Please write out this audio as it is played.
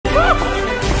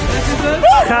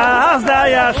Chas da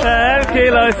Yasher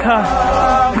Kiloi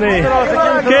Chani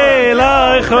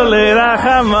Kiloi Chuli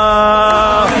Rachama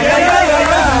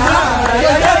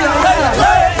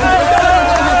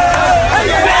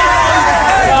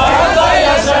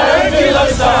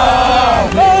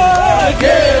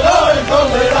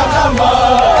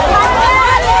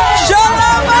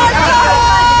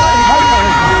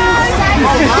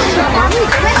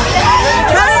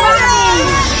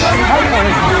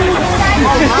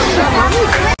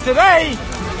Today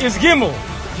is Gimel.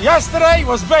 Yesterday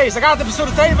was Beis. I got the Pesur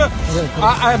Teva.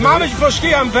 Mamish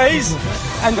Foshki on Beis.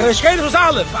 And the Shkeder was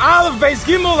Aleph. Aleph, Beis,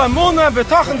 Gimel, and Munah,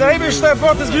 Betochen, the Ebershter,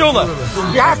 Portas Geula.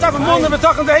 We have to have a Munah,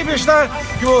 Betochen, the Ebershter.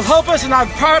 You will help us in our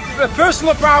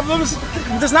personal problems.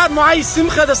 It is not my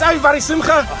Simcha, that's everybody's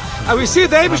Simcha. And we see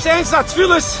the Ebershter answer at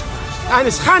Tfilis. And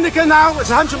it's Chanukah now, it's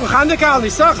Hamshuk Chanukah, and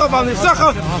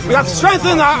Nisacha, we have to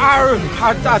strengthen our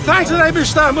thanks to the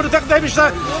Eibishter,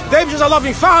 the Eibishter is a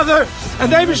loving father,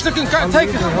 and the Eibishter can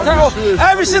take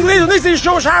every single leader needs to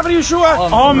Yeshua, Shabbat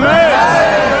Yeshua.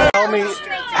 Amen. Tell me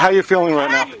how you're feeling right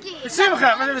now.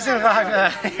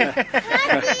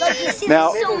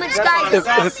 Now,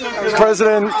 if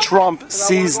President Trump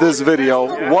sees this video,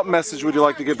 what message would you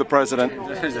like to give the president?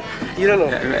 You don't know.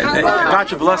 God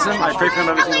should bless him. I pray for him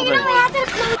every single day.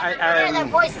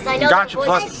 God should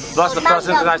bless the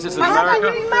president of the United States of America.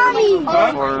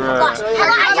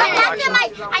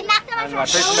 And I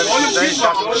pray for him every single day.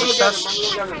 God should success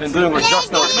in doing what's just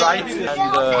and what's right.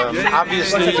 And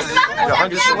obviously, the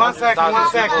hundreds of thousands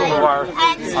of people who are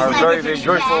very, very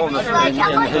joyful in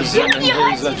his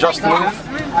just move.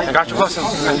 And God should bless him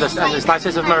in this United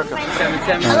States of America.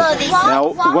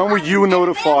 Now, when were you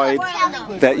notified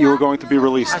that you were going to be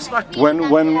released? When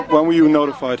were you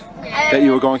notified that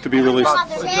you were going to be released?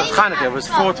 Chanukah, it was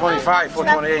 4:25,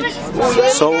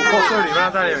 4:28. So 4:30,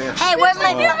 around that area. Hey, where's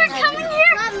my brother coming here?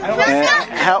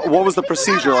 What was the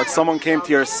procedure? Like someone came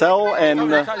to your cell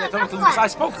and... I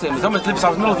spoke to him. He told me to leave. I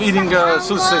was in the middle of eating Chanukah.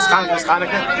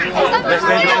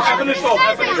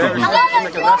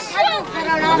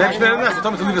 They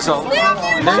told me to leave the cell. They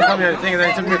didn't tell me anything, and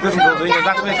they took me to a different building, and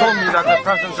that's when they told me that the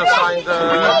president just signed the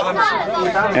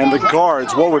membership. And the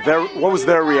guards, what was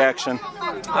their reaction?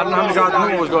 I don't know how many guards knew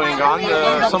what was going on.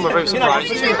 Some were very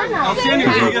surprised. Others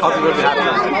were very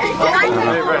happy.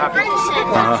 Very, very happy.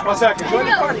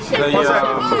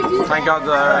 Thank God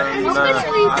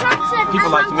people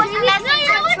like me.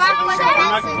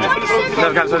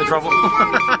 Never got into any trouble.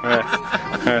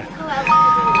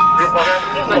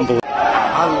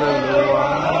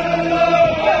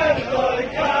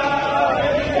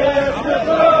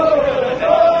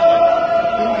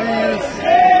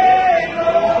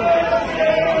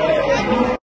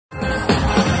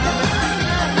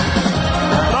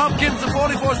 Trump came to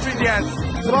 44th Street yet.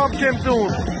 Trump came to.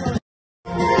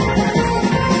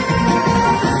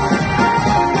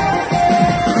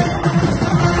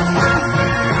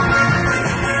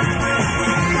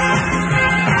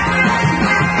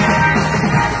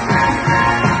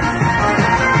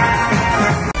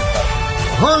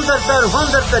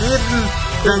 Hunderter Jiden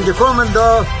sind gekommen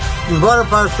da in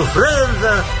Warpass zu freuen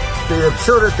sie für die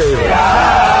Pesur Teva.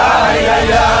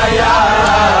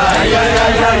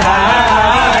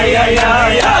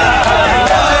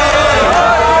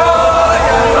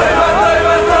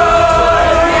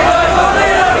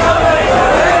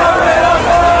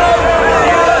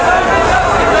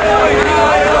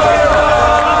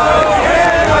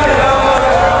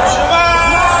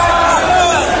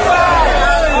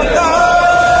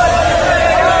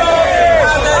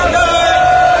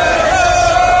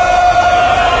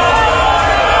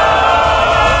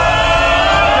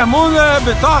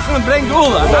 Betochen bringt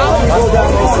Ula.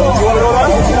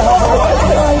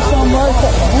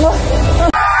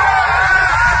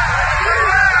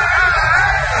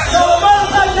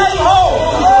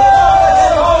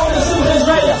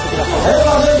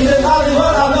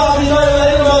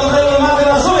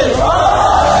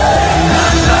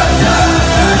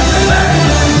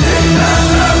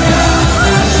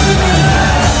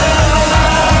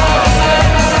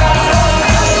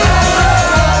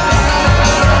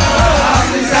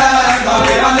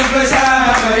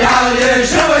 Yeah.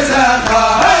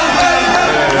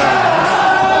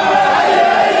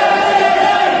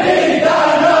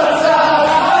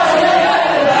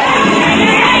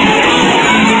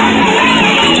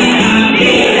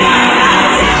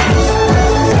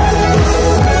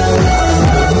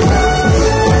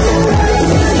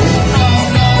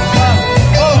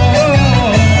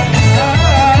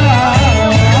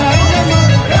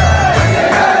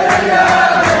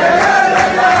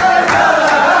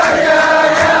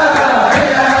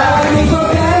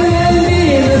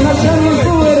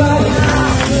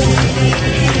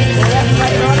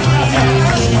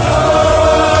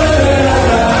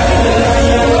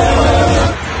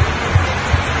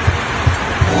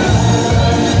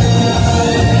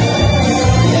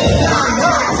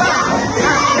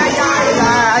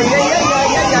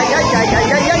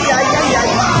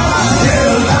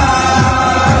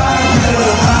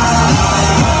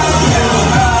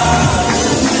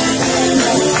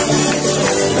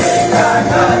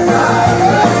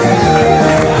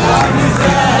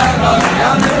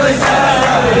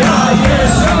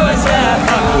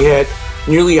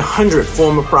 nearly 100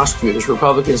 former prosecutors,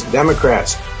 Republicans and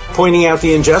Democrats, pointing out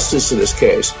the injustice of this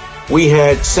case. We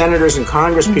had senators and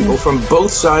congresspeople from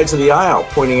both sides of the aisle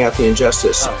pointing out the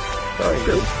injustice.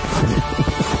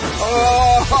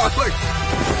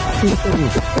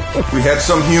 We had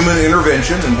some human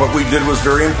intervention, and what we did was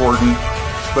very important.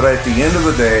 But at the end of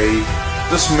the day,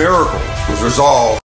 this miracle was resolved